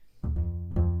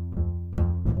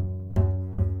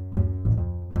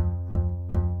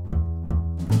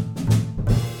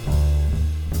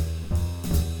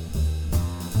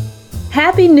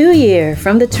Happy New Year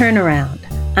from The Turnaround.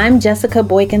 I'm Jessica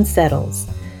Boykin-Settles.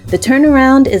 The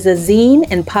Turnaround is a zine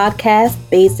and podcast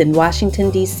based in Washington,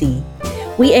 D.C.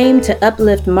 We aim to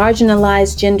uplift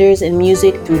marginalized genders in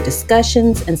music through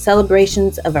discussions and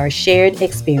celebrations of our shared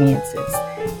experiences.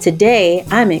 Today,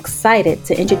 I'm excited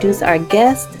to introduce our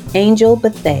guest, Angel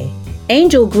Bethea.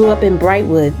 Angel grew up in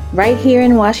Brightwood, right here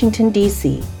in Washington,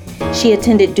 D.C. She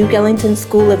attended Duke Ellington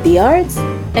School of the Arts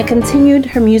and continued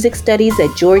her music studies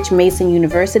at George Mason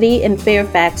University in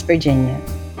Fairfax, Virginia.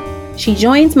 She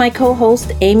joins my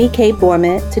co-host Amy K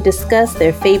Bormet to discuss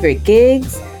their favorite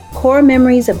gigs, core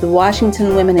memories of the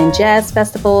Washington Women in Jazz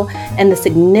Festival, and the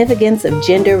significance of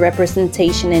gender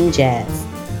representation in jazz.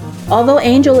 Although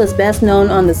Angel is best known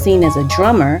on the scene as a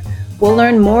drummer, we'll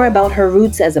learn more about her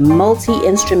roots as a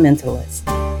multi-instrumentalist.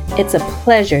 It's a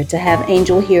pleasure to have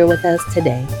Angel here with us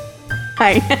today.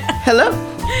 Hi. Hello.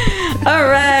 All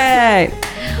right.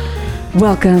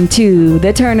 Welcome to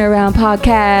the Turnaround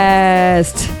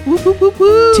Podcast. Woo, woo, woo,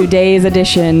 woo. Today's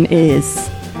edition is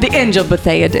the Angel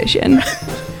Bethea edition.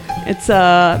 It's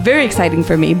very exciting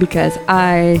for me because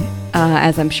I,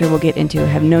 as I'm sure we'll get into,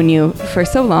 have known you for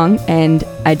so long, and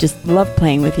I just love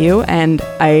playing with you, and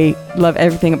I love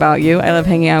everything about you. I love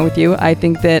hanging out with you. I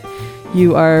think that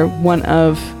you are one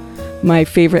of my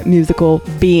favorite musical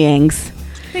beings.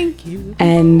 Thank you.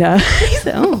 And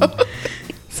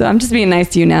so I'm just being nice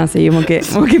to you now, so you won't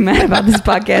get mad about this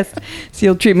podcast. So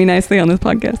you'll treat me nicely on this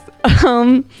podcast.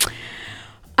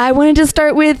 I wanted to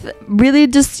start with really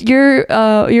just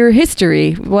your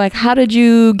history. Like, how did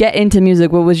you get into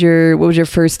music? What was your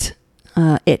first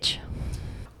itch?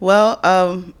 Well,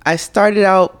 I started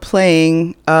out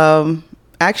playing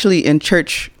actually in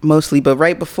church mostly, but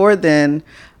right before then,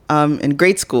 in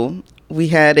grade school, we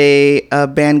had a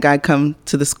band guy come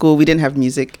to the school. We didn't have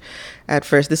music at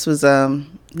first. This was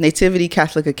Nativity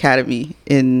Catholic Academy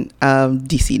in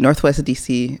DC, Northwest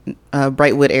DC,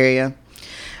 Brightwood area.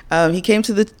 He came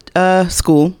to the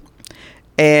school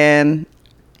and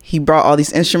he brought all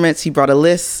these instruments. He brought a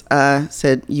list,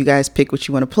 said, you guys pick what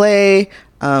you want to play.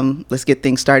 Let's get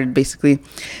things started, basically.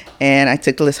 And I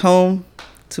took the list home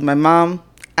to my mom.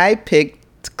 I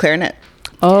picked clarinet.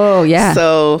 Oh, yeah.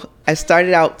 So I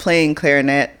started out playing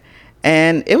clarinet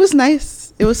and it was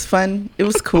nice. It was fun. It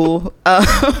was cool.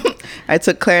 I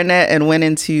took clarinet and went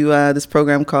into this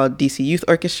program called DC Youth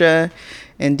Orchestra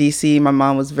in DC. My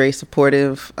mom was very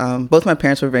supportive. Both my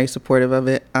parents were very supportive of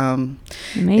it. Amazing.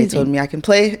 They told me I can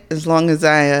play as long as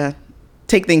I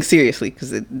take things seriously because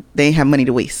they didn't have money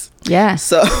to waste. Yeah.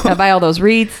 So I buy all those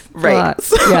reeds. Right.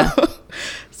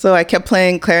 So I kept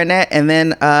playing clarinet, and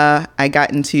then I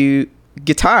got into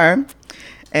guitar.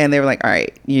 And they were like, all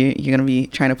right, you're going to be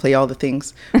trying to play all the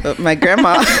things. But my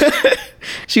grandma,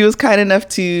 she was kind enough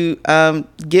to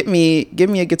give me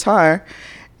a guitar.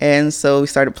 And so we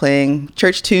started playing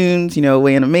church tunes,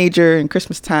 Way in a Major and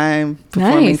Christmas time,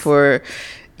 performing for,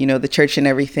 the church and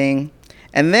everything.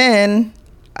 And then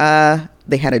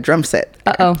they had a drum set.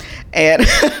 Uh-oh. And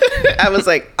I was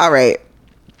like, all right,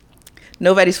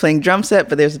 nobody's playing drum set,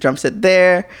 but there's a drum set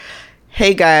there.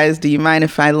 Hey, guys, do you mind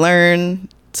if I learn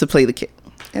to play the kit?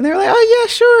 And they were like, oh, yeah,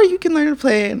 sure, you can learn to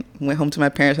play. And went home to my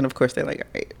parents, and of course, they're like,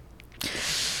 all right,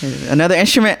 another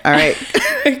instrument? All right,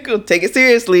 cool, take it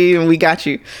seriously, and we got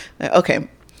you. Like, okay,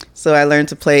 so I learned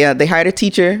to play. They hired a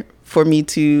teacher for me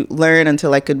to learn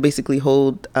until I could basically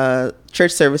hold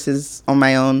church services on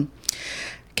my own.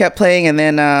 Kept playing, and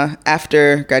then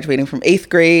after graduating from 8th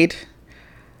grade,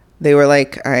 they were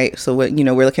like, all right, so what,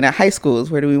 we're looking at high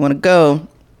schools. Where do we want to go?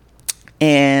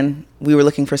 And we were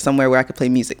looking for somewhere where I could play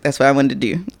music. That's what I wanted to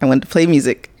do. I wanted to play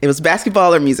music. It was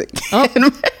basketball or music. Oh.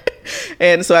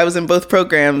 And so I was in both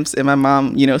programs. And my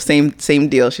mom, same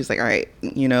deal. She's like, all right,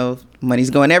 money's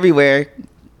going everywhere.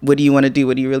 What do you want to do?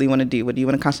 What do you really want to do? What do you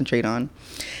want to concentrate on?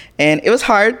 And it was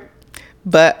hard.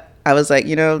 But I was like,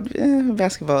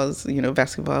 basketball is,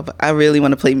 basketball. But I really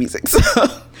want to play music. So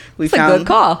we found a good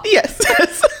call. Yes.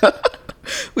 So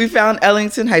we found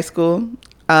Ellington High School.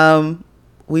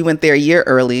 We went there a year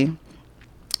early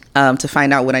to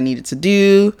find out what I needed to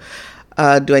do.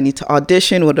 Do I need to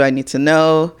audition? What do I need to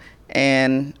know?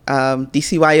 And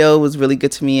DCYO was really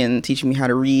good to me and teaching me how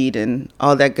to read and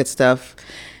all that good stuff.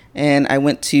 And I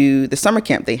went to the summer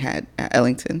camp they had at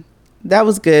Ellington. That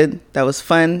was good. That was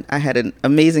fun. I had an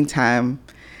amazing time.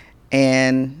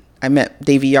 And I met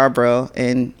Davey Yarbrough,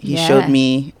 and he showed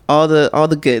me all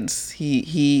the goods.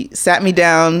 He sat me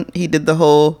down. He did the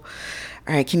whole,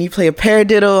 all right, can you play a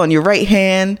paradiddle on your right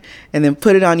hand and then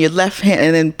put it on your left hand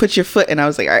and then put your foot? And I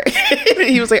was like, all right.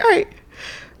 He was like, all right,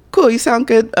 cool. You sound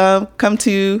good. Come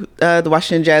to the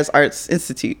Washington Jazz Arts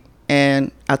Institute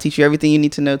and I'll teach you everything you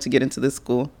need to know to get into this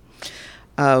school.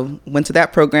 went to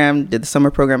that program, did the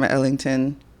summer program at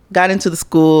Ellington, got into the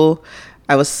school.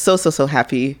 I was so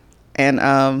happy, and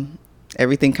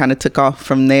everything kind of took off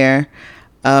from there.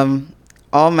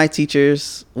 All my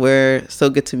teachers were so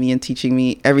good to me and teaching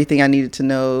me everything I needed to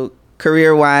know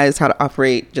career-wise, how to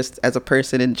operate just as a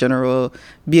person in general,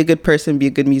 be a good person, be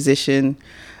a good musician,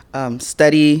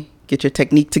 study, get your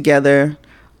technique together,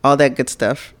 all that good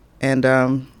stuff. And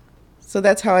so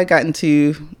that's how I got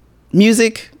into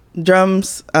music,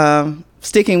 drums,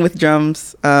 sticking with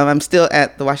drums. I'm still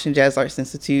at the Washington Jazz Arts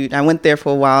Institute. I went there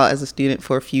for a while as a student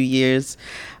for a few years,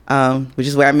 which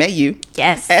is where I met you.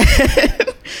 Yes.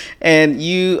 And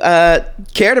you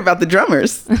cared about the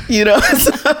drummers,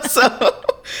 so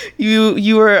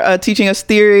you were teaching us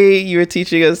theory. You were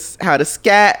teaching us how to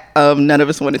scat. None of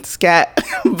us wanted to scat,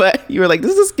 but you were like,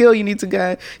 this is a skill you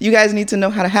guys need to know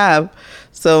how to have.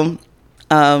 So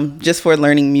just for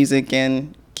learning music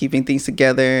and keeping things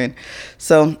together. And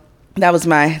so that was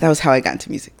how I got into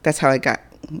music. That's how I got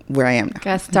where I am now.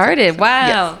 Got started.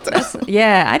 Wow.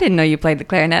 Yes. I didn't know you played the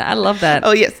clarinet. I love that.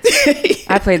 Oh, yes.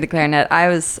 I played the clarinet. I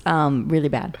was really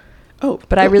bad. Oh.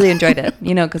 But I really enjoyed it,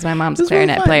 because my mom's a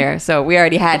clarinet really player. So we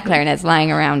already had clarinets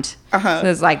lying around. Uh-huh. So it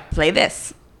was like, play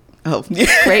this. Oh, yeah.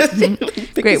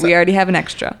 Great. Great. We already have an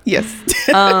extra. Yes.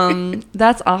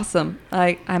 That's awesome.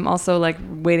 I'm also like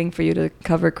waiting for you to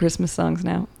cover Christmas songs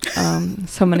now.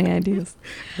 So many ideas.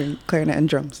 Clarinet and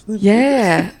drums.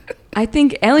 Yeah. I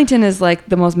think Ellington is like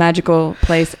the most magical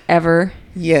place ever.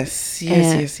 Yes.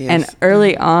 And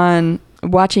early on,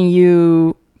 watching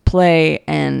you play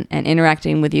and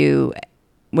interacting with you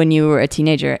when you were a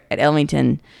teenager at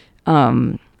Ellington,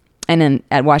 and then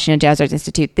at Washington Jazz Arts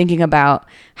Institute, thinking about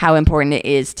how important it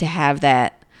is to have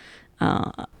that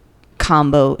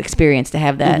combo experience, to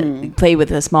have that play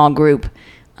with a small group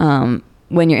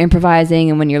when you're improvising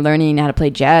and when you're learning how to play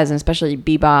jazz, and especially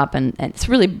bebop, and it's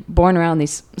really born around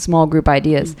these small group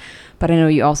ideas. But I know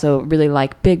you also really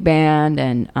like big band,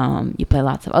 and you play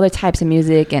lots of other types of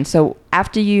music. And so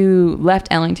after you left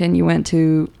Ellington, you went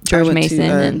to George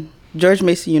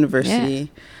Mason University.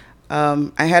 Yeah.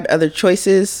 I had other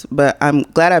choices, but I'm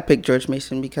glad I picked George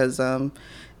Mason because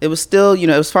it was still, it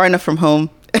was far enough from home,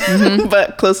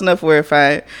 but close enough where if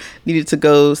I needed to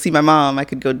go see my mom, I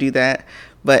could go do that.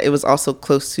 But it was also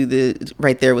close to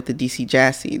right there with the DC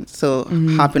jazz scene. So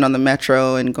hopping on the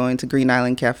metro and going to Green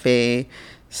Island Cafe,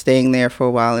 staying there for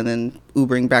a while, and then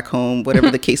Ubering back home,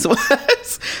 whatever the case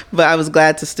was. But I was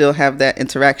glad to still have that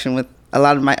interaction with a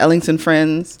lot of my Ellington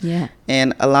friends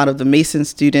and a lot of the Mason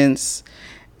students.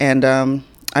 And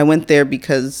I went there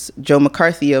because Joe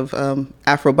McCarthy of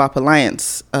Afro Bop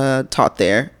Alliance taught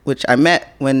there, which I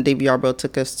met when Davey Yarbrough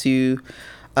took us to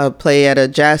play at a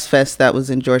jazz fest that was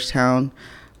in Georgetown,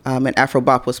 and Afro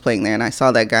Bop was playing there. And I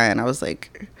saw that guy, and I was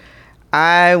like,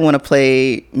 I want to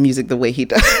play music the way he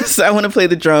does. I want to play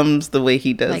the drums the way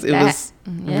he does. It was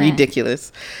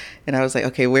ridiculous. And I was like,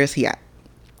 okay, where's he at?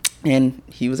 And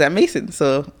he was at Mason.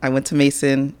 So I went to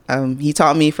Mason. He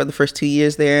taught me for the first 2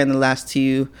 years there, and the last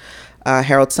two,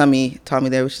 Harold Summey taught me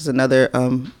there, which is another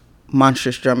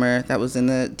monstrous drummer that was in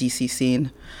the DC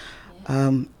scene.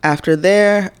 After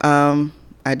there,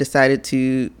 I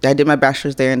did my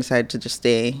bachelor's there and decided to just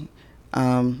stay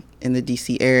in the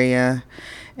DC area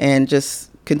and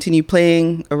just continue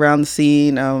playing around the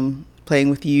scene, playing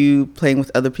with you, playing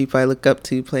with other people I look up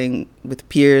to, playing with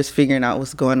peers, figuring out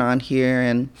what's going on here,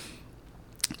 and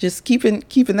just keeping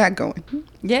that going.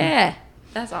 Yeah,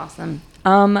 that's awesome.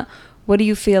 What do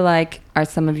you feel like are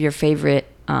some of your favorite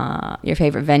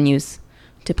venues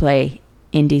to play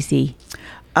in DC?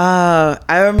 I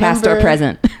remember past or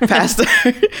present.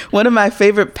 One of my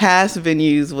favorite past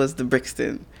venues was the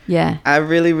Brixton. Yeah, I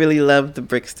really, really loved the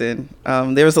Brixton.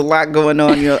 There was a lot going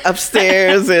on,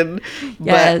 upstairs, and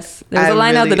yes, there was a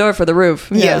line out the door for the roof.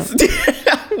 Yes.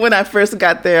 When I first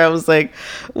got there, I was like,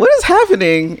 "What is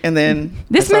happening?" And then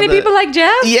this many people like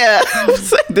jazz. Yeah, I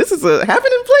was like, "This is a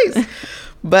happening place."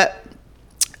 But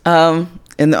on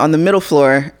the middle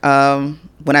floor,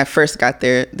 when I first got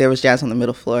there, there was jazz on the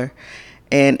middle floor.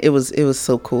 And it was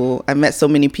so cool. I met so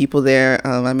many people there.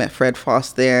 I met Fred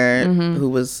Foss there, who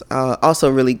was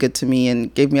also really good to me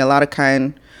and gave me a lot of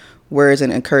kind words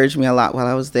and encouraged me a lot while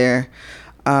I was there.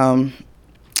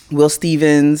 Will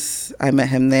Stevens, I met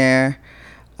him there.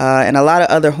 And a lot of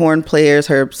other horn players,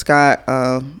 Herb Scott.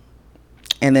 And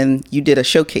then you did a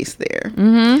showcase there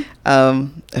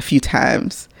a few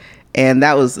times. And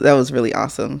that was really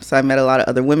awesome. So I met a lot of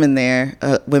other women there,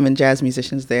 women jazz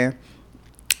musicians there.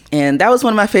 And that was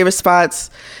one of my favorite spots.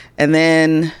 And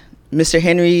then Mr.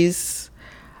 Henry's,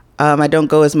 I don't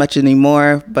go as much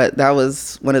anymore, but that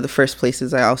was one of the first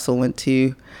places I also went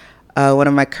to. One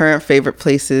of my current favorite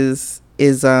places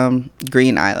is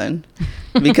Green Island,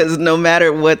 because no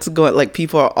matter what's going, like,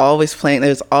 people are always playing.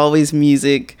 There's always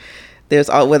music.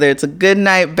 Whether it's a good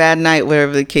night, bad night,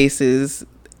 whatever the case is,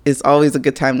 it's always a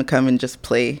good time to come and just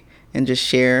play and just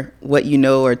share what you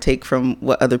know or take from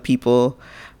what other people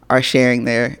are sharing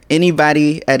there.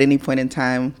 Anybody at any point in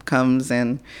time comes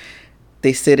and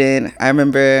they sit in. I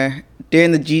remember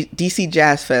during the DC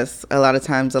Jazz Fest, a lot of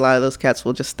times, a lot of those cats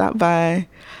will just stop by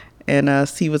and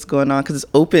see what's going on, because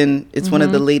it's open. It's one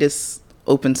of the latest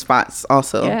open spots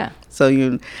also. Yeah.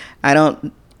 So I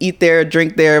don't eat there,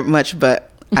 drink there much,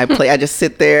 but I just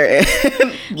sit there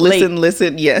and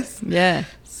listen. Yes. Yeah.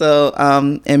 So,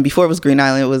 and before it was Green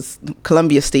Island, it was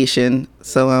Columbia Station.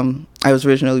 So, I was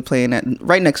originally playing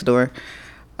right next door,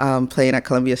 playing at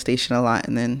Columbia Station a lot,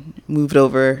 and then moved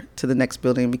over to the next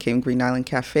building and became Green Island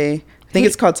Cafe. I think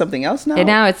it's called something else now. And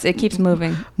now it keeps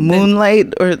moving.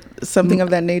 Moonlight or something of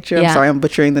that nature. Yeah. I'm sorry, I'm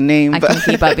butchering the name. I can't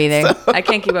keep up either. I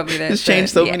can't keep up either. It's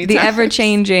changed so many times. The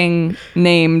ever-changing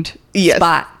named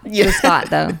spot. Yes. The spot,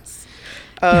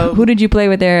 though. Who did you play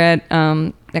with there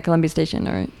at Columbia Station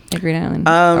or at Green Island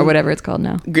or whatever it's called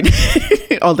now?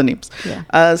 All the names.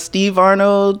 Yeah. Steve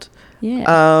Arnold.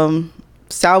 Yeah.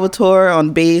 Salvatore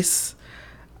on bass.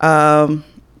 Of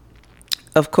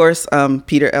course,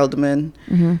 Peter Eldman.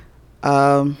 Mm-hmm.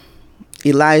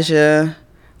 Elijah,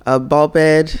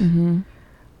 Ballbed.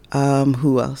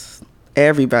 Who else?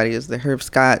 Everybody is there. Herb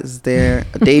Scott is there.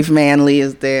 Dave Manley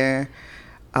is there.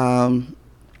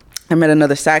 I met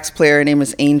another sax player. Her name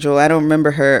is Angel. I don't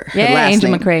remember her last Angel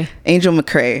name. McCrae. Angel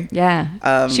McCrae.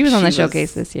 Yeah. She was on the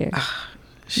showcase this year.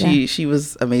 She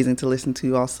was amazing to listen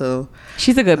to also.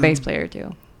 She's a good bass player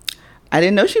too. I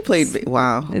didn't know she played.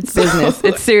 Wow. It's business.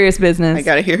 It's serious business. I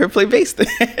got to hear her play bass then.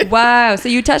 Wow. So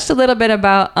you touched a little bit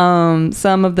about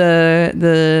some of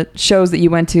the shows that you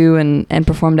went to and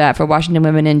performed at for Washington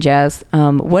Women in Jazz.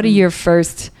 What are your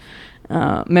first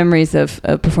memories of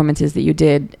performances that you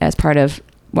did as part of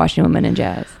Washington Women in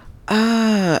Jazz?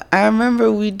 I remember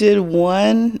we did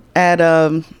one at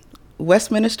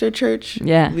Westminster Church.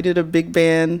 Yeah. We did a big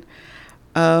band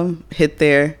hit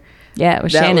there. Yeah, it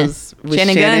was Shannon.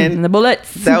 Shannon Gunn and the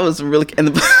Bullets. That was really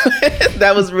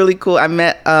that was really cool. I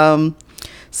met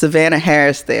Savannah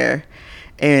Harris there,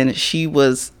 and she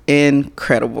was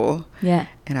incredible. Yeah.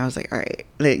 And I was like, all right,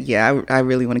 I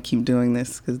really want to keep doing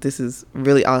this because this is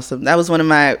really awesome. That was one of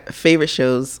my favorite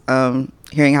shows,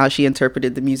 hearing how she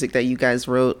interpreted the music that you guys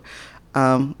wrote,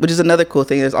 which is another cool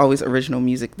thing. There's always original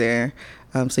music there.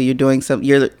 So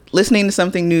you're listening to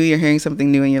something new, you're hearing something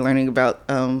new, and you're learning about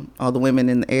all the women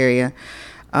in the area.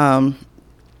 The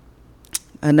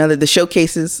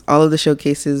showcases, all of the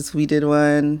showcases. We did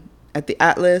one at the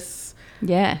Atlas.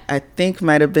 Yeah. I think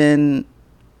might have been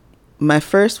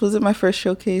was it my first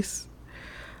showcase?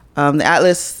 The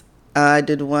Atlas, I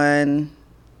did one.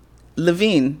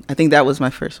 Levine, I think that was my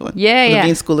first one.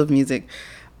 Levine School of Music.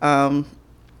 And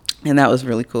that was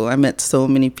really cool. I met so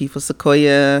many people.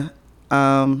 Sequoia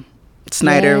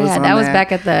Snyder was on that was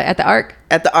back at the Arc.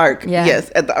 At the Arc, yes,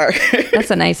 at the Arc.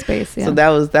 That's a nice space. Yeah. So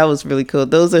that was really cool.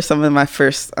 Those are some of my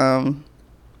first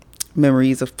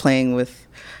memories of playing with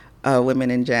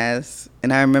women in jazz.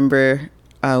 And I remember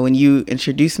when you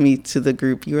introduced me to the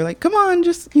group, you were like, "Come on,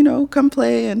 just come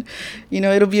play, and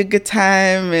it'll be a good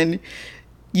time." And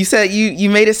you said you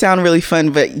made it sound really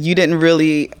fun, but you didn't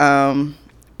really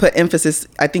put emphasis.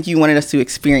 I think you wanted us to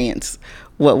experience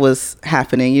what was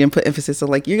happening. You didn't put emphasis on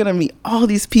like, you're gonna meet all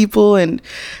these people, and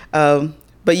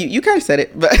but you kind of said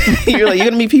it, but you're like, you're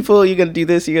gonna meet people, you're gonna do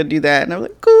this, you're gonna do that, and I'm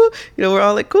like, cool. We're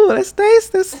all like, cool, that's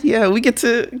nice. We get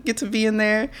to be in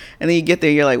there, and then you get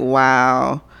there, you're like,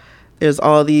 wow, there's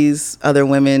all these other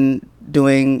women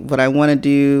doing what I want to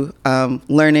do,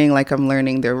 learning like I'm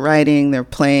learning. They're writing, they're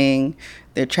playing,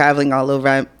 they're traveling all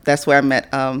over. That's where I met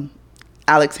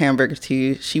Alex Hamburger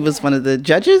too. She was one of the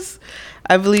judges,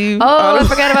 I believe. Oh, I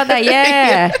forgot about that.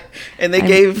 Yeah. And they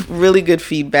gave really good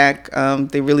feedback.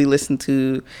 They really listened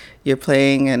to your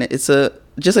playing, and it's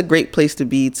just a great place to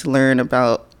be, to learn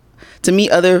about, to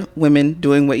meet other women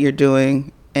doing what you're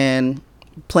doing and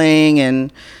playing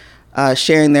and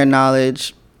sharing their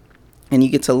knowledge, and you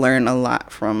get to learn a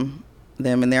lot from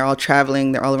them. And they're all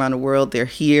traveling. They're all around the world. They're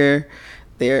here.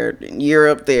 They're in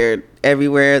Europe. They're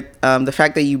everywhere. The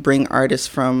fact that you bring artists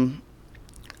from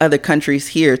other countries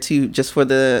here too, just for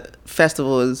the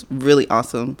festival, is really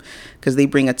awesome, because they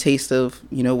bring a taste of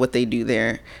what they do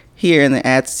there here, and it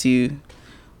adds to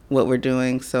what we're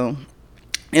doing. So,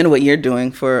 and what you're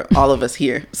doing for all of us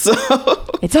here. So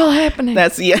it's all happening.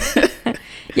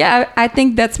 Yeah, I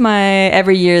think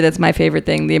every year that's my favorite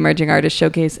thing, the Emerging Artist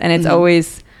Showcase, and it's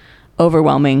always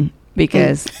overwhelming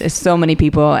because there's so many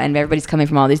people and everybody's coming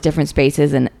from all these different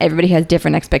spaces and everybody has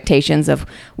different expectations of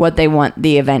what they want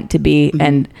the event to be.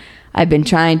 And I've been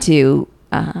trying to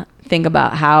think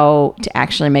about how to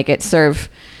actually make it serve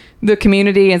the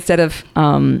community instead of,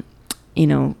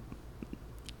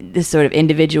 this sort of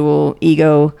individual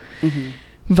ego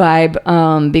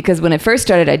vibe. Because when it first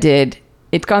started,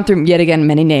 it's gone through yet again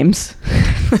many names.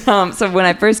 So when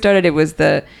I first started, it was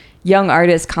the Young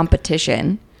Artist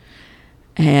Competition.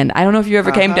 And I don't know if you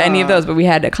ever came to any of those, but we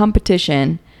had a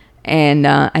competition. And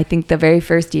I think the very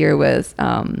first year was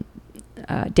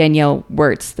Danielle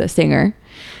Wirtz, the singer.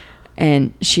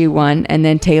 And she won. And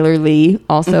then Taylor Lee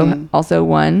also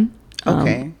won.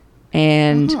 Okay.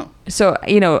 So,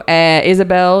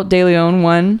 Isabel De Leon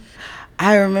won.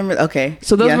 I remember. Okay.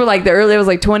 So those were like it was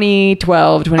like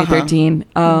 2012, 2013.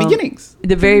 Beginnings.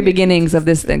 The very beginnings of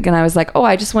this thing. And I was like,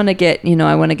 I just want to get,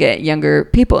 I want to get younger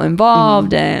people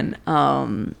involved and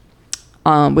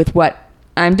with what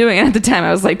I'm doing. And at the time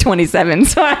I was like 27.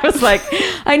 So I was like,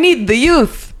 I need the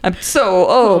youth. I'm so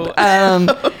old.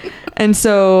 And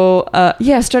so,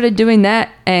 I started doing that.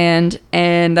 And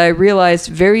I realized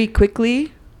very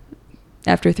quickly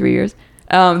after 3 years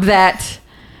that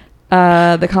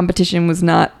the competition was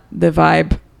not the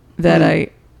vibe that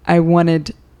I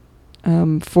wanted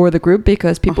for the group,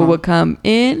 because people would come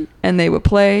in and they would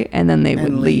play and then they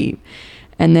would leave.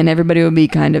 And then everybody would be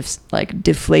kind of like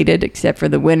deflated except for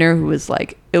the winner, who was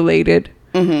like elated.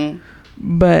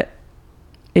 But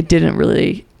it didn't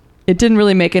really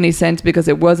make any sense, because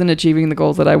it wasn't achieving the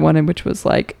goals that I wanted, which was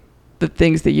like the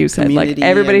things that you said, community, like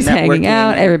everybody's hanging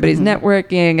out, everybody's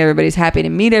networking, everybody's happy to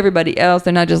meet everybody else.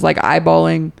 They're not just like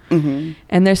eyeballing.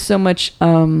 And there's so much,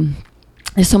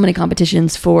 there's so many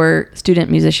competitions for student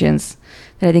musicians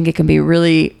that I think it can be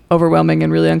really overwhelming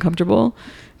and really uncomfortable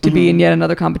to be in yet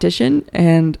another competition.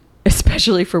 And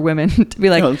especially for women to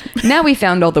be like, now we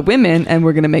found all the women and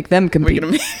we're going to make them compete.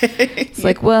 It's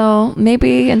like, well,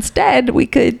 maybe instead we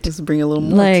could just bring a little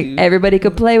more, like everybody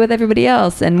could play with everybody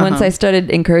else. And once I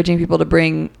started encouraging people to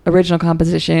bring original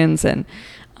compositions and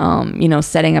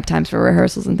setting up times for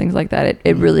rehearsals and things like that,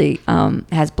 it really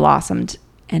has blossomed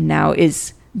and now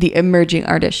is the Emerging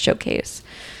Artist Showcase.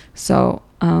 So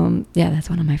that's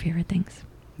one of my favorite things.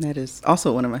 That is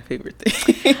also one of my favorite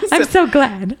things. I'm so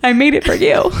glad I made it for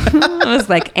you. I was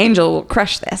like, Angel will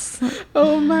crush this.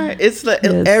 Oh my. It's like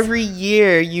every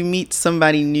year you meet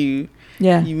somebody new.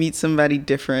 Yeah. You meet somebody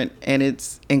different, and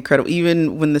it's incredible.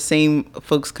 Even when the same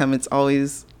folks come, it's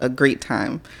always a great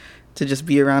time to just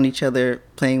be around each other,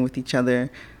 playing with each other.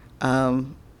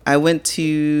 I went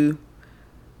to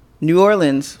New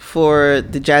Orleans for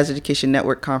the Jazz Education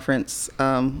Network conference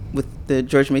with the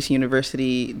George Mason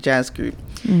University Jazz Group.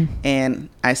 And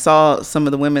I saw some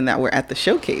of the women that were at the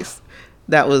showcase.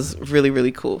 That was really,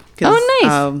 really cool.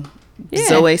 Oh, nice.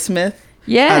 Zoe Smith,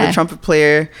 the trumpet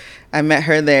player, I met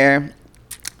her there.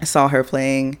 I saw her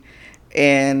playing.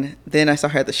 And then I saw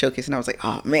her at the showcase, and I was like,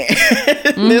 oh, man,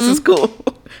 this is cool.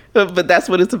 But that's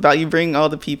what it's about. You bring all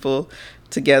the people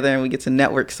together, and we get to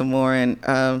network some more.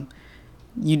 And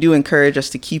you do encourage us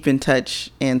to keep in touch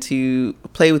and to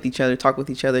play with each other, talk with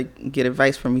each other, get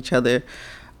advice from each other.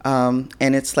 And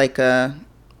it's like a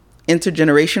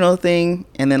intergenerational thing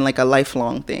and then like a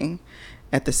lifelong thing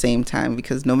at the same time,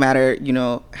 because no matter,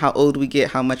 how old we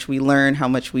get, how much we learn, how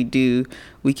much we do,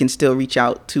 we can still reach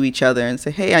out to each other and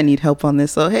say, hey, I need help on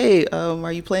this. So, hey,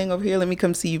 are you playing over here? Let me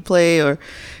come see you play. Or,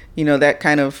 that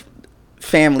kind of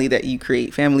family that you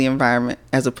create, family environment,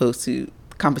 as opposed to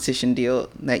competition deal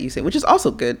that you say, which is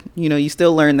also good. You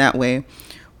still learn that way,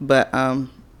 but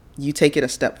you take it a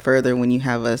step further when you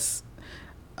have us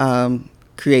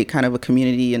create kind of a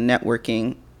community and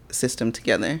networking system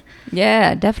together.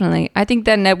 Yeah, definitely. I think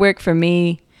that network for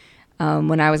me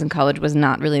when I was in college was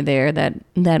not really there, that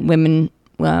women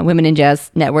in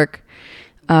jazz network.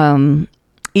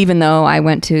 Even though I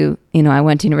went to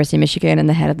University of Michigan, and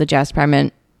the head of the jazz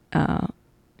department,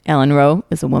 Ellen Rowe,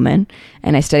 is a woman,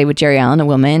 and I studied with Jerry Allen, a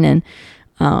woman,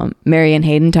 and Marianne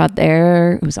Hayden taught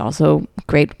there, who's also a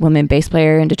great woman bass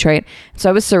player in Detroit. So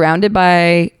I was surrounded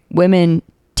by women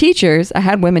teachers. I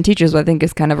had women teachers, what I think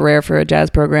is kind of rare for a jazz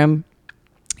program,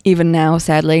 even now,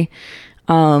 sadly.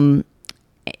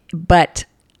 But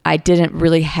I didn't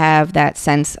really have that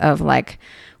sense of like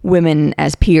women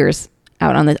as peers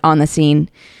out on the scene.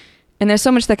 And there's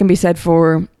so much that can be said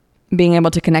for being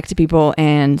able to connect to people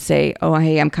and say, oh,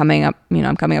 hey, I'm coming up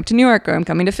to New York, or I'm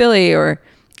coming to Philly, or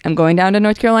I'm going down to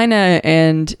North Carolina,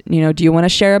 and, do you want to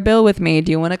share a bill with me?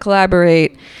 Do you want to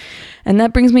collaborate? And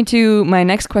that brings me to my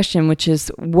next question, which is,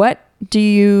 what do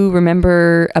you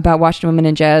remember about Washington Women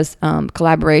in Jazz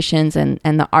collaborations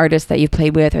and the artists that you've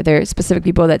played with? Are there specific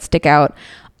people that stick out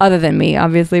other than me?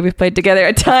 Obviously, we've played together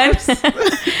at times.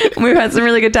 We've had some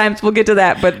really good times. We'll get to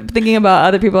that. But thinking about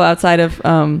other people outside of,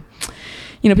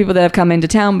 people that have come into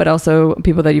town, but also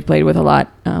people that you've played with a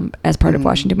lot as part of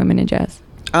Washington Women in Jazz.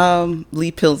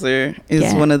 Lee Pilzer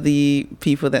is one of the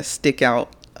people that stick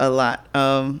out a lot.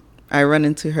 I run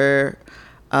into her,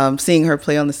 seeing her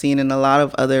play on the scene in a lot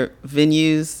of other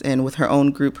venues and with her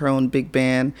own group, her own big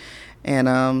band. And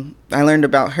I learned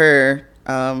about her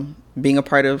being a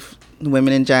part of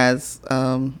Women in Jazz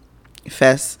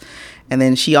Fest. And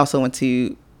then she also went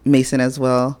to Mason as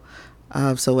well.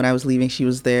 So when I was leaving, she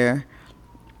was there,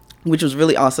 which was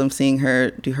really awesome seeing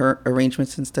her do her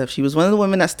arrangements and stuff. She was one of the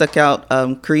women that stuck out.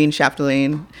 Karine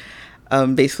Chapdelaine.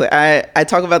 Basically, I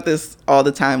talk about this all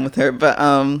the time with her, but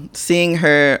seeing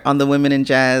her on the Women in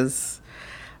Jazz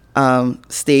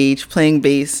stage playing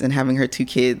bass and having her 2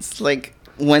 kids, like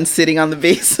one sitting on the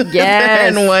bass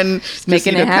and one just,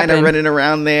 making it happen, kind of running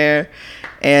around there.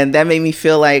 And that made me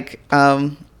feel like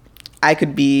I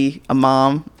could be a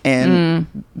mom and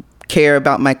care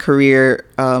about my career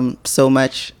so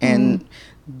much and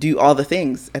do all the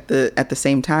things at the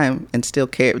same time and still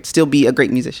be a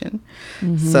great musician.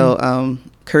 So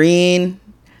Karine,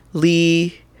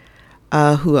 Lee,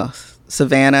 who else?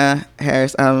 Savannah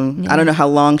Harris. I don't know how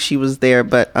long she was there,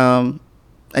 but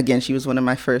again, she was one of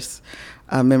my first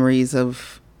memories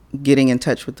of getting in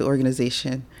touch with the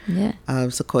organization.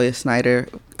 Sequoia Snyder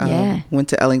went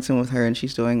to Ellington with her, and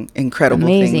she's doing incredible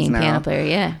things now. Amazing piano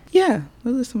player,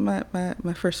 those are some of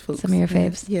my first folks. Some of your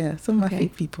faves. Some of my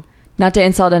fave people. Not to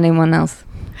insult anyone else.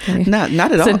 Not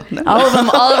at all. No. All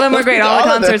of them were great. All the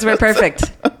concerts were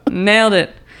perfect. Nailed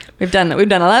it. We've done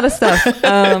a lot of stuff.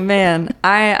 Oh man.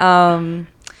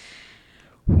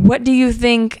 What do you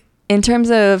think in terms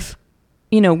of,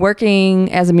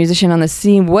 working as a musician on the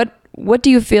scene? What do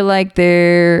you feel like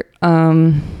there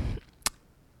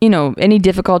any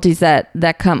difficulties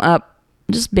that come up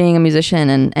just being a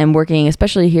musician and working,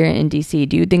 especially here in DC?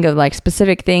 Do you think of like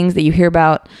specific things that you hear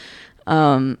about?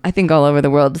 I think all over the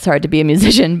world it's hard to be a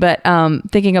musician, but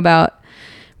thinking about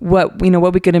what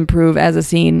we could improve as a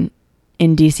scene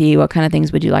in DC, what kind of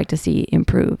things would you like to see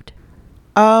improved?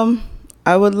 I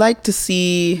would like to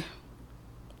see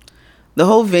the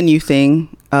whole venue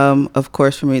thing. Of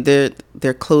course, for me,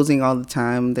 they're closing all the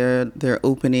time. They're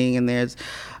opening, and there's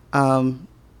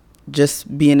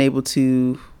just being able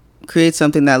to create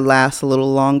something that lasts a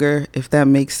little longer, if that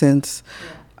makes sense.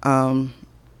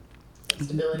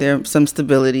 There's some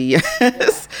stability,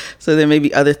 yes. So there may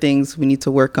be other things we need to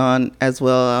work on as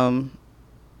well,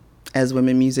 as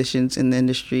women musicians in the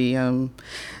industry.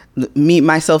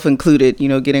 Myself included,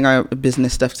 getting our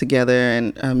business stuff together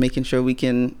and making sure we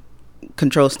can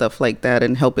control stuff like that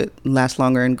and help it last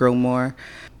longer and grow more.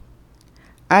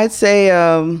 I'd say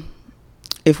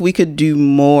if we could do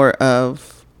more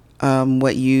of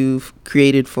what you've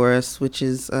created for us, which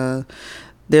is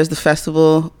there's the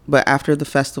festival, but after the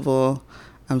festival,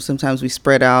 sometimes we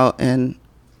spread out and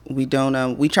we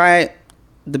don't, we try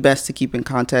the best to keep in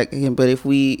contact again, but if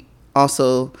we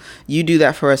also, you do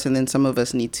that for us, and then some of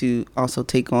us need to also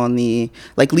take on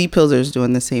like Lee Pilzer's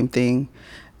doing the same thing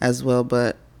as well,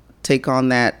 but take on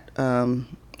that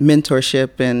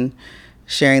mentorship and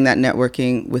sharing that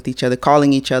networking with each other,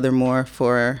 calling each other more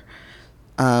for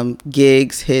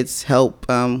gigs, hits, help.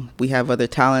 We have other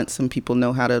talents. Some people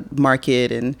know how to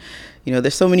market, and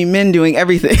there's so many men doing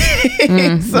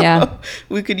everything. So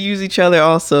we could use each other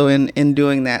also in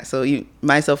doing that. So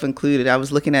myself included, I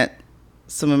was looking at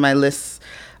some of my lists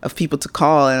of people to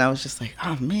call, and I was just like,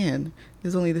 oh man,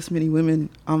 there's only this many women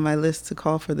on my list to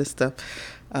call for this stuff.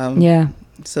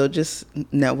 So just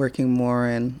networking more,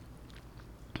 and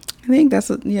I think that's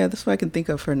what I can think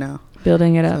of for now.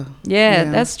 Building it up.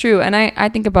 That's true. And I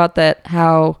think about that,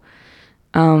 how,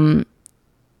 on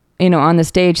the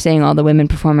stage saying all the women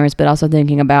performers, but also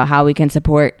thinking about how we can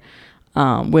support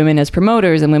women as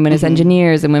promoters and women as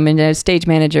engineers and women as stage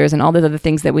managers and all the other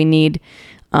things that we need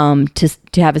to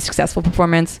have a successful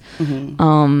performance.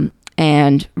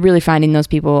 And really finding those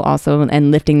people also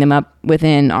and lifting them up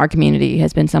within our community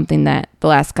has been something that the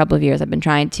last couple of years I've been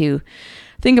trying to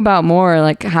think about more,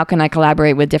 like how can I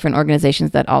collaborate with different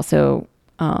organizations that also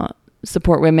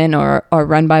support women or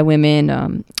run by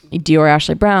women. Dior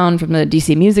Ashley Brown from the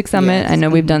DC Music Summit. Yes. I know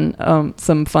we've done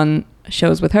some fun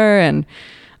shows with her, and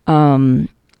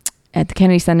at the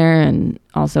Kennedy Center, and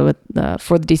also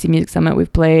for the DC Music Summit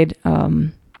we've played.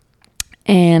 And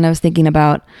I was thinking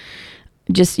about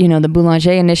just, the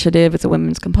Boulanger Initiative. It's a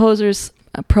women's composers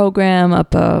program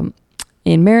up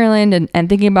in Maryland, and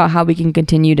thinking about how we can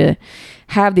continue to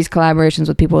have these collaborations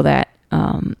with people that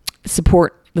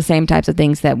support the same types of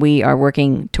things that we are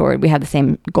working toward. We have the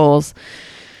same goals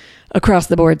across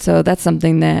the board. So that's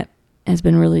something that has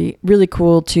been really, really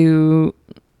cool to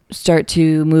start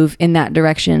to move in that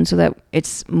direction, so that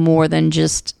it's more than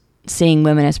just seeing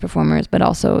women as performers, but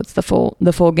also it's the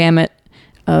full gamut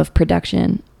of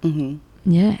production. Mm-hmm.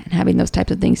 Yeah, and having those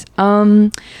types of things.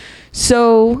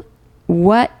 So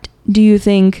what do you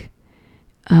think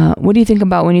about when you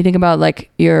think about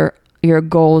like your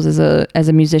goals as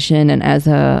a musician and as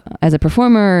a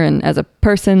performer and as a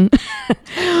person?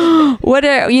 What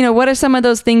are some of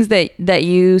those things that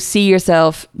you see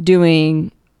yourself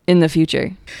doing in the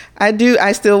future?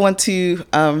 I still want to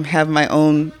have my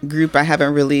own group. I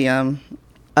haven't really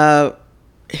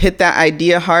hit that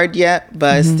idea hard yet,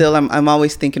 but still I'm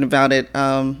always thinking about it.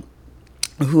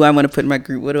 Who I want to put in my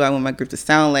group, what do I want my group to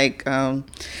sound like? I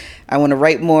want to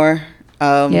write more.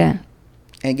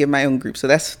 And get my own group. So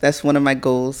that's one of my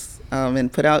goals.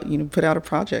 And put out a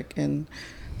project and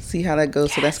see how that goes.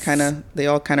 Yes. So that's they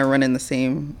all kind of run in the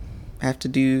same. I have to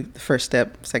do the first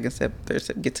step, second step, third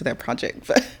step, get to that project.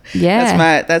 But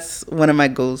that's one of my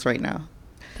goals right now.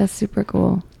 That's super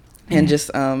cool. And just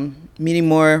meeting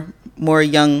more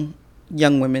young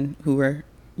women who are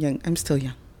young. I'm still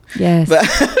young. Yes. But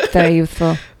very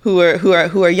youthful. who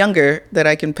are younger, that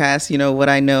I can pass, what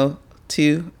I know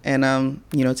to, and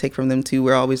take from them too.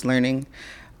 We're always learning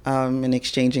and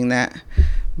exchanging that.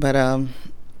 But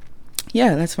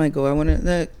that's my goal. I want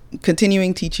to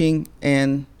continuing teaching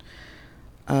and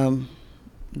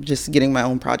just getting my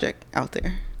own project out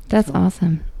there. That's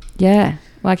awesome. Yeah.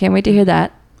 Well, I can't wait to hear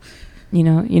that.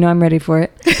 I'm ready for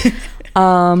it.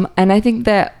 And I think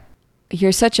that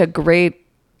you're such a great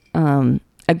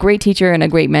teacher and a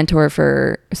great mentor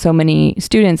for so many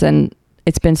students, and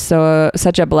it's been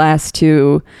such a blast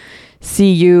to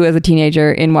see you as a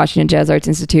teenager in Washington Jazz Arts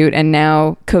Institute, and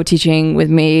now co-teaching with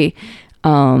me,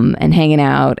 and hanging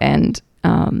out, and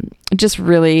just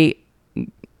really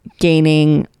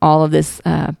gaining all of this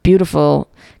beautiful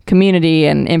community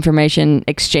and information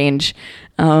exchange.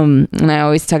 And I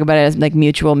always talk about it as like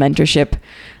mutual mentorship,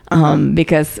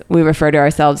 because we refer to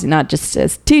ourselves not just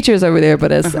as teachers over there,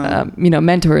 but as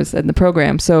mentors in the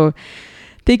program. So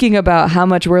thinking about how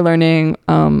much we're learning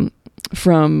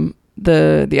from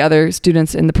the other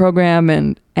students in the program,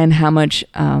 and how much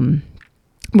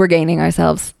we're gaining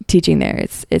ourselves teaching there,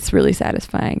 it's really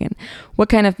satisfying. And what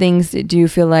kind of things do you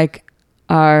feel like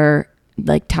are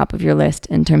like top of your list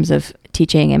in terms of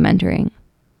teaching and mentoring?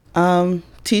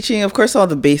 Teaching, of course, all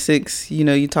the basics.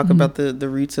 You talk about the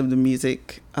roots of the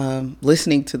music,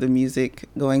 listening to the music,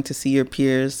 going to see your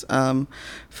peers.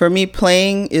 For me,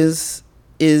 playing is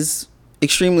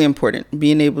extremely important.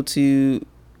 Being able to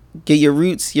get your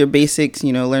roots, your basics,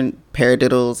 learn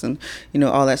paradiddles and,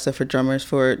 all that stuff for drummers,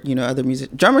 for, other music.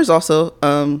 Drummers also,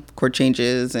 chord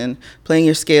changes and playing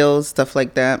your scales, stuff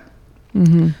like that.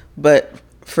 Mm-hmm. But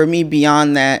for me,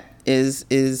 beyond that is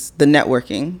the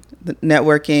networking. The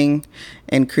networking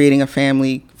and creating a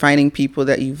family, finding people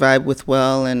that you vibe with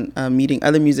well, and meeting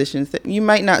other musicians that you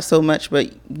might not so much,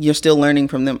 but you're still learning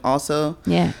from them also.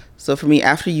 Yeah. So for me,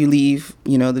 after you leave,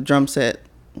 the drum set,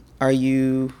 are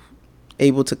you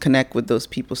able to connect with those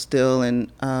people still,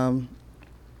 and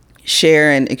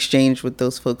share and exchange with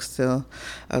those folks still?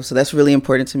 So that's really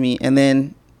important to me. And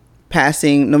then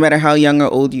passing, no matter how young or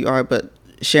old you are, but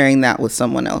sharing that with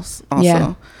someone else also.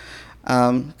 Yeah.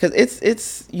 Because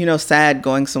it's sad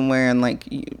going somewhere and like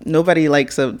nobody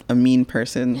likes a mean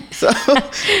person, so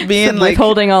being like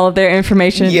withholding all of their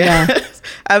information. Yeah.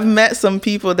 I've met some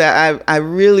people that I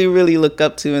really, really look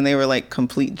up to, and they were like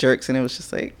complete jerks, and it was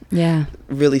just like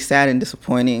really sad and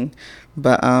disappointing.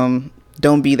 But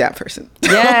don't be that person.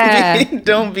 Yeah.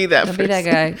 Don't be that person. Don't be that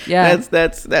guy. Yeah.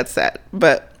 That's sad.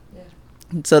 But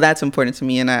so that's important to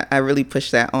me, and I really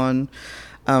push that on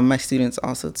my students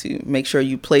also, to make sure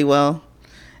you play well,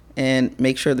 and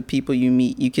make sure the people you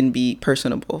meet, you can be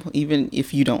personable, even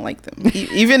if you don't like them.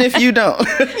 Even if you don't,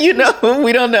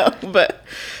 we don't know, but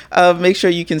make sure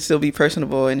you can still be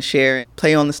personable and share,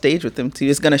 play on the stage with them too.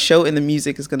 It's going to show in the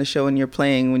music, it's going to show in your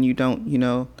playing when you don't,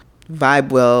 vibe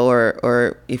well,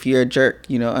 or if you're a jerk,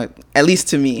 at least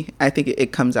to me, I think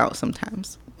it comes out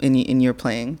sometimes in your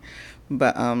playing.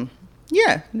 But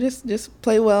just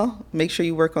play well. Make sure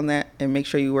you work on that, and make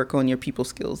sure you work on your people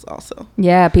skills also.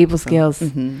 Yeah, people skills.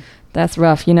 Mm-hmm. That's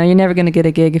rough. You're never going to get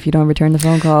a gig if you don't return the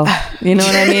phone call. You know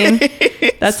what I mean?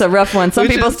 That's a rough one. Some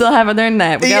people still haven't learned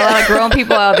that. We got a lot of grown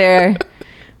people out there.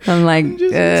 I'm like,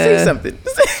 just say something.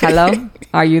 Hello?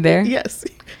 Are you there? Yes.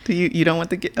 Do you don't want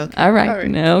to get... Okay. All right.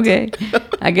 No, okay.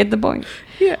 I get the point.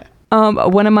 Yeah.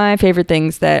 One of my favorite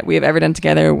things that we have ever done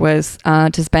together was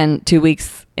to spend 2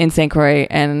 weeks in St. Croix,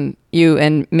 and you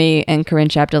and me and Karine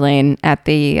Chapdelaine at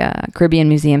the Caribbean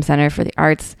Museum Center for the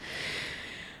Arts.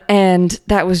 And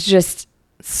that was just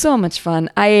so much fun.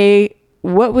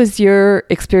 What was your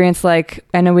experience like?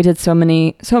 I know we did so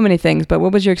many things, but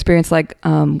what was your experience like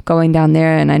going down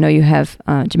there? And I know you have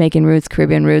Jamaican roots,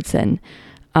 Caribbean roots, and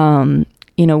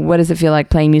what does it feel like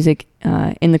playing music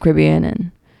in the Caribbean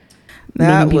and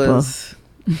that meeting people? Was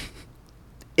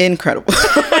incredible.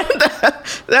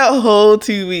 That whole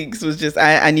 2 weeks was just,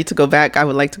 I need to go back. I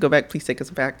would like to go back. Please take us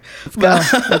back.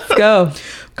 Let's go.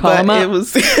 Call them up. It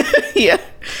was, yeah.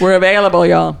 We're available,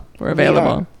 y'all. We're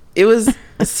available. It was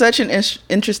such an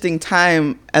interesting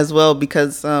time as well,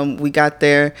 because we got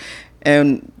there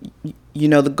and,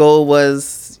 the goal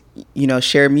was,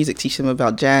 share music, teach them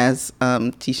about jazz,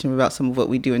 teach them about some of what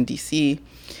we do in DC.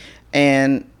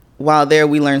 And while there,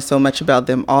 we learned so much about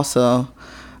them also.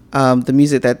 The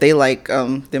music that they like,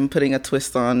 them putting a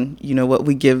twist on, what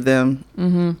we give them.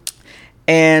 Mm-hmm.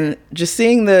 And just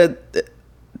seeing the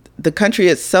country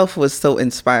itself was so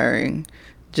inspiring.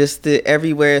 Just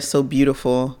everywhere is so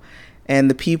beautiful, and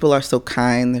the people are so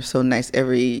kind. They're so nice.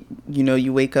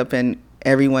 You wake up and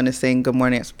everyone is saying good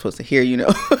morning. I'm supposed to hear, you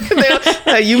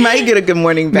might get a good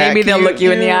morning back. Maybe they'll look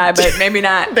you in the eye, but maybe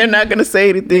not. They're not going to say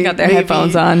anything. They got their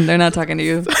headphones on. They're not talking to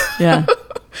you. Yeah.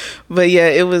 But yeah,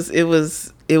 it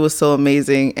was so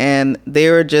amazing, and they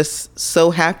were just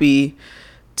so happy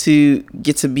to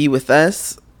get to be with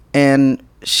us and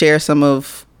share some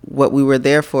of what we were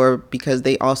there for, because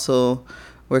they also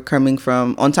were coming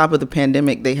from, on top of the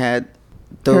pandemic, they had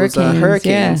those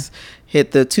hurricanes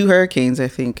hit, the 2 hurricanes, I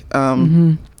think,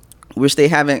 which they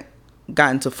haven't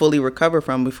gotten to fully recover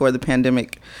from before the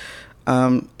pandemic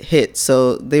hit.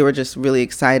 So they were just really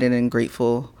excited and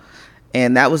grateful,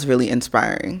 and that was really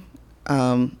inspiring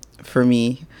for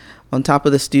me. On top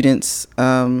of the students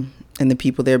and the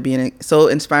people there being so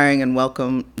inspiring and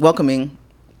welcoming,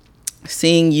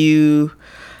 seeing you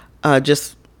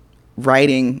just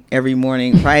writing every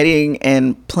morning, writing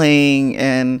and playing,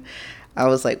 and I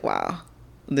was like, wow,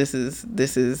 this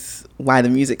is why the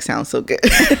music sounds so good.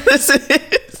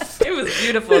 It was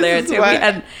beautiful there too.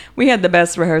 We had the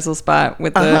best rehearsal spot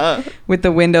with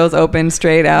the windows open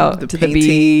straight out to the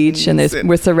beach, and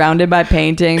we're surrounded by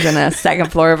paintings and a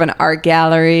second floor of an art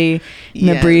gallery. And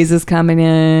the breeze is coming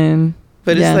in.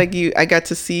 But it's like I got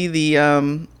to see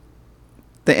the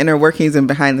inner workings and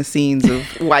behind the scenes of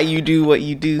why you do what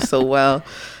you do so well.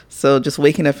 So just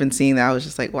waking up and seeing that, I was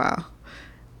just like, wow,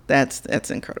 that's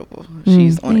incredible.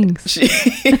 She's on it.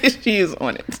 She is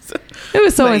on it. So, it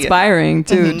was so inspiring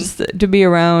too, just to be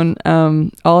around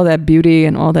all that beauty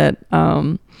and all that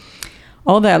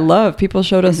love. People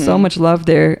showed us so much love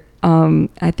there.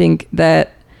 I think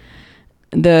that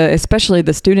especially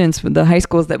the students with the high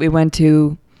schools that we went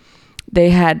to, they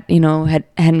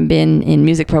hadn't been in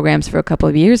music programs for a couple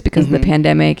of years because of the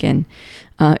pandemic, and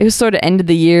it was sort of end of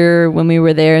the year when we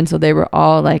were there, and so they were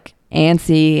all like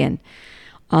antsy and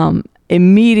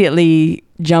immediately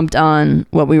jumped on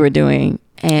what we were doing,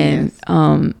 and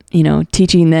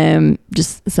teaching them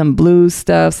just some blues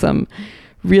stuff, some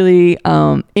really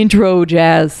intro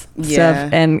jazz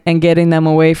stuff, and getting them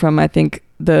away from, I think,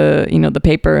 the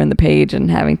paper and the page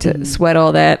and having to sweat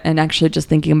all that, and actually just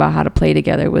thinking about how to play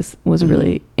together was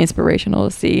really inspirational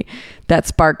to see that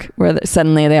spark where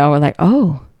suddenly they all were like,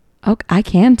 oh, I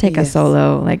can take a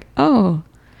solo, like, oh.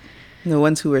 The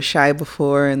ones who were shy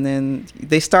before, and then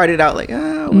they started out like,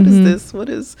 what is this? What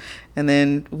is? And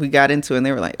then we got into it, and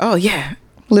they were like, oh yeah,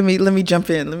 let me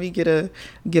jump in, let me get a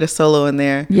solo in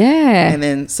there. Yeah. And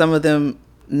then some of them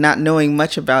not knowing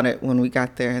much about it when we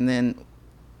got there, and then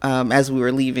as we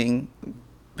were leaving,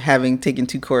 having taken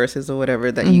 2 choruses or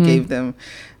whatever that you gave them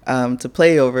to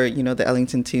play over, the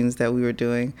Ellington tunes that we were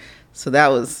doing. So that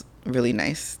was really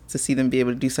nice to see them be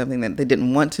able to do something that they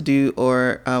didn't want to do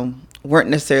or weren't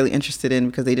necessarily interested in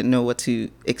because they didn't know what to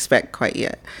expect quite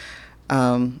yet.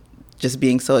 Just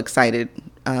being so excited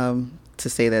to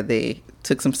say that they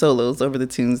took some solos over the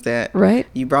tunes that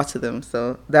you brought to them.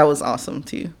 So that was awesome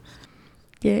too.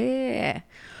 Yeah.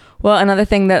 Well, another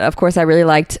thing that, of course, I really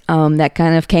liked that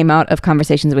kind of came out of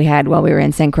conversations we had while we were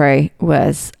in St. Croix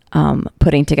was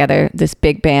putting together this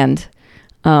big band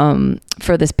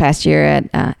for this past year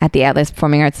at the Atlas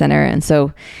Performing Arts Center. And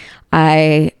so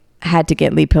I had to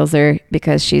get Lee Pilzer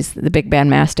because she's the big band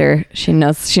master. She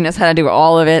knows how to do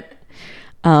all of it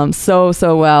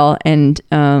so well, and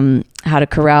how to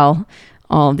corral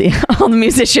all the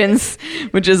musicians,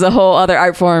 which is a whole other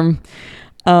art form.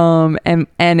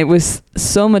 And it was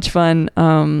so much fun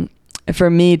for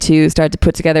me to start to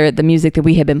put together the music that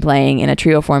we had been playing in a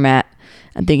trio format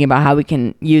and thinking about how we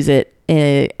can use it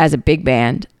as a big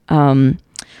band.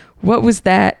 What was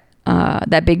that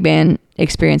big band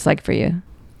experience like for you?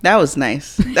 That was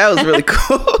nice. That was really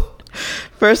cool.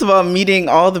 First of all, meeting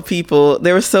all the people.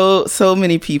 There were so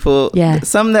many people. Yeah.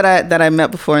 Some that I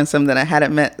met before, and some that I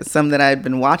hadn't met. Some that I had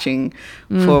been watching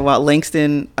for a while.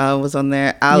 Langston was on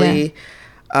there. Ali,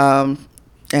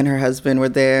 and her husband were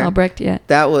there. Albrecht, yeah.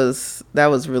 That was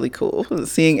really cool.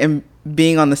 Seeing and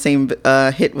being on the same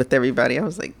hit with everybody. I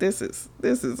was like, this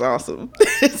is awesome.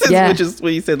 Which is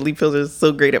what you said. Lee Pilzer is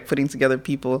so great at putting together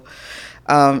people,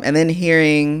 and then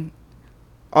hearing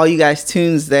all you guys'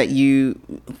 tunes that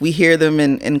we hear them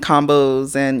in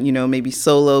combos and, maybe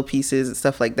solo pieces and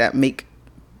stuff like that, make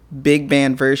big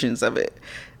band versions of it.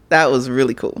 That was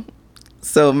really cool.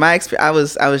 So my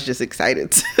experience, I was just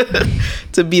excited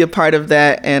to be a part of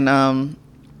that and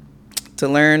to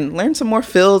learn some more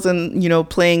fills and,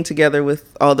 playing together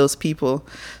with all those people.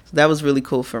 So that was really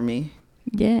cool for me.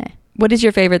 Yeah. What is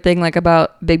your favorite thing like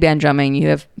about big band drumming? You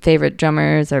have favorite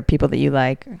drummers or people that you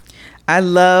like? I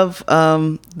love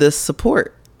the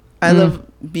support. I love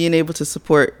being able to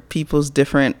support people's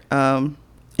different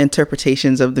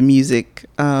interpretations of the music,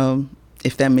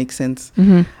 if that makes sense.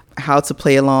 Mm-hmm. How to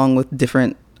play along with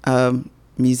different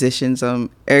musicians.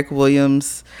 Eric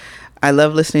Williams, I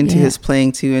love listening to his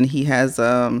playing too, and he has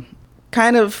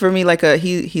kind of for me like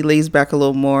he lays back a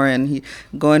little more, and he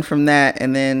going from that,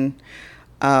 and then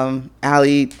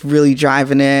Ali really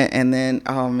driving it, and then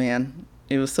oh man,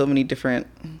 it was so many different.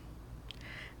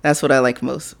 That's what I like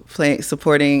most, playing,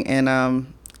 supporting,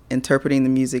 and interpreting the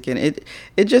music, and it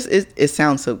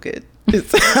sounds so good. It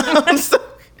sounds so.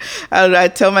 I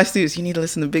tell my students, you need to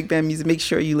listen to big band music. Make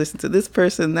sure you listen to this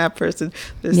person, that person.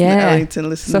 Listen to Ellington.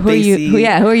 Listen to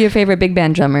Basie. Who are your favorite big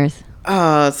band drummers?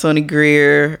 Sonny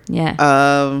Greer.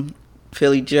 Yeah.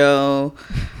 Philly Joe.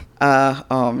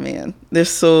 Oh man,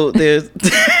 there's so many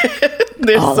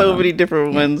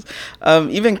different ones.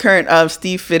 Even current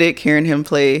Steve Fiddick, hearing him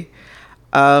play.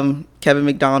 Kevin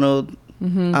McDonald,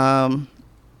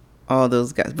 all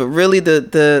those guys. But really,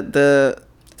 the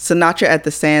Sinatra at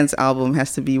the Sands album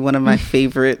has to be one of my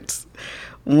favorites.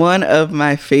 One of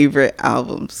my favorite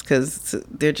albums because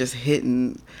they're just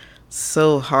hitting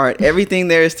so hard. Everything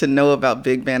there is to know about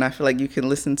big band. I feel like you can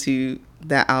listen to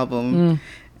that album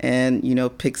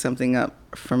and pick something up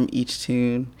from each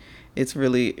tune. It's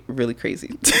really, really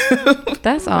crazy.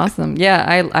 That's awesome.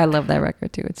 Yeah, I love that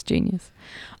record too. It's genius.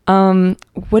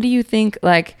 What do you think,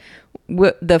 like,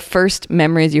 what the first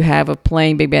memories you have of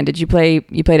playing big band? You played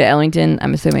at Ellington?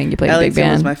 I'm assuming you played big band.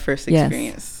 Ellington was my first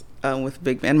experience with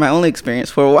big band. My only experience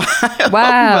for a while.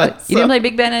 Wow. You didn't play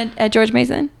big band at George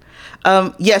Mason?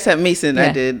 Yes, at Mason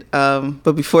I did.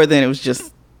 But before then, it was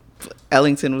just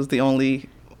Ellington was the only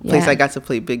place I got to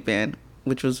play big band,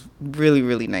 which was really,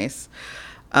 really nice.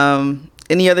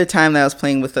 Any other time that I was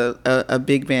playing with a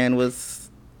big band was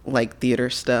like theater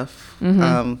stuff.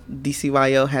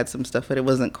 DCYO had some stuff, but it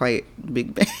wasn't quite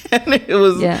big band. It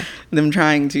was them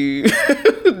trying to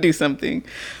do something.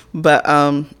 But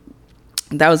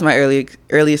that was my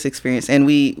earliest experience. And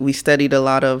we studied a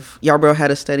lot of, Yarborough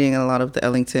had us studying a lot of the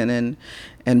Ellington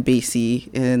and Basie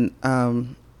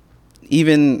and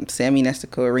even Sammy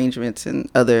Nestico arrangements and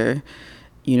other,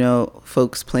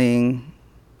 folks playing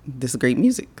this great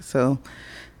music. So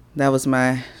that was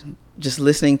just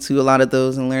listening to a lot of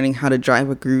those and learning how to drive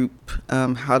a group,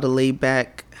 how to lay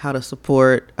back, how to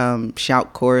support,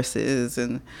 shout choruses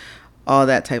and all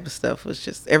that type of stuff was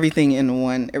just everything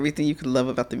you could love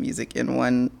about the music in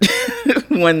one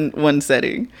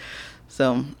setting.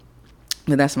 So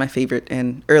but that's my favorite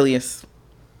and earliest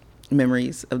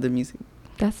memories of the music.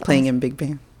 That's playing awesome. in big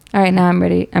band. All right, now I'm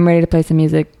ready to play some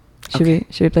music. Should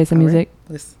we play some music?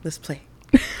 Right. Let's play.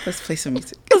 Let's play some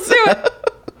music. Let's do it.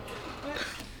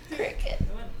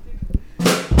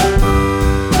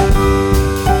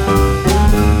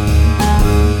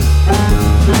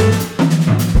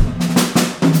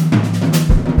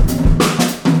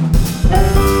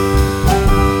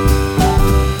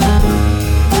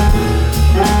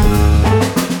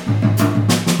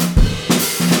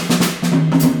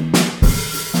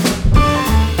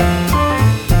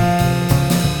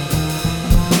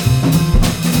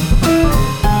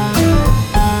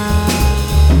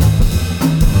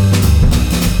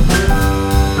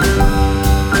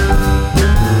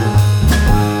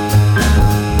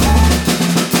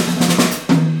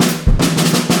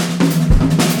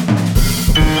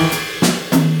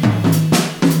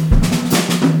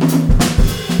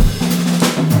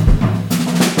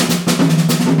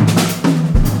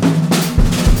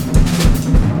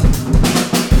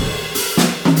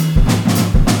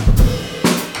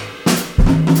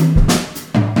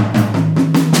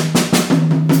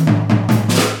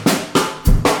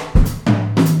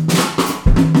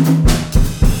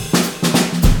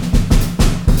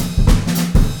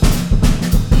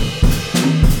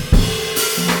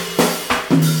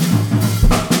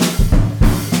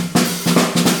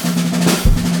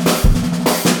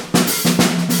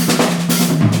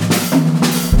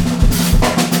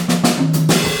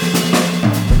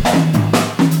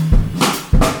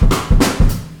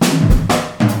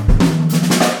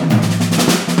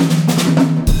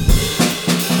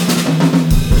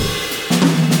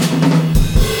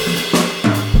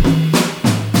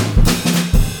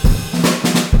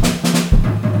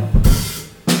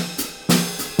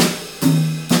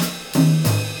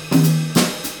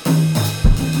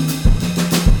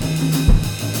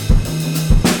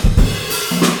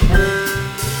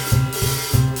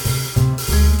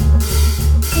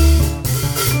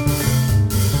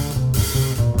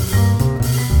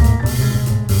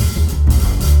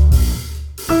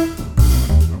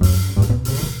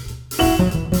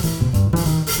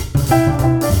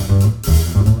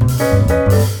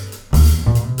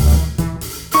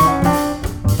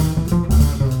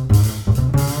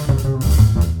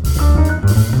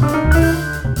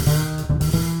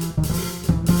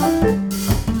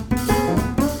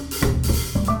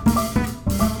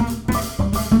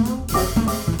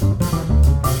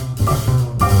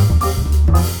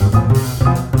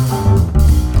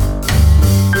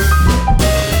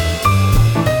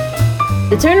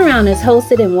 The Turnaround is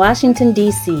hosted in Washington,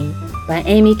 D.C. by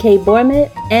Amy K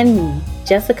Bormet and me,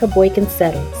 Jessica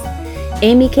Boykin-Settles.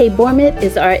 Amy K Bormet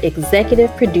is our executive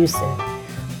producer.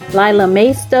 Lyla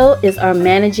Maisto is our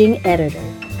managing editor.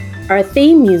 Our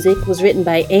theme music was written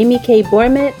by Amy K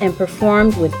Bormet and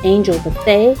performed with Angel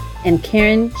Bethea and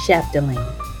Karine Chapdelaine.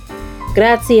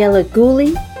 Graziella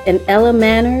Gulli and Ella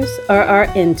Manners are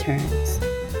our interns.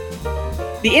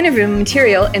 The interview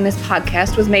material in this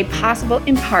podcast was made possible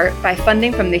in part by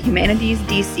funding from the Humanities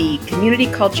DC Community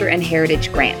Culture and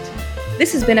Heritage Grant.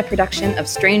 This has been a production of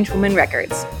Strange Woman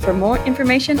Records. For more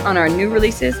information on our new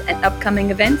releases and upcoming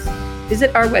events,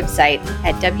 visit our website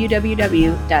at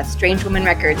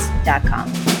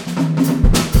www.strangewomanrecords.com.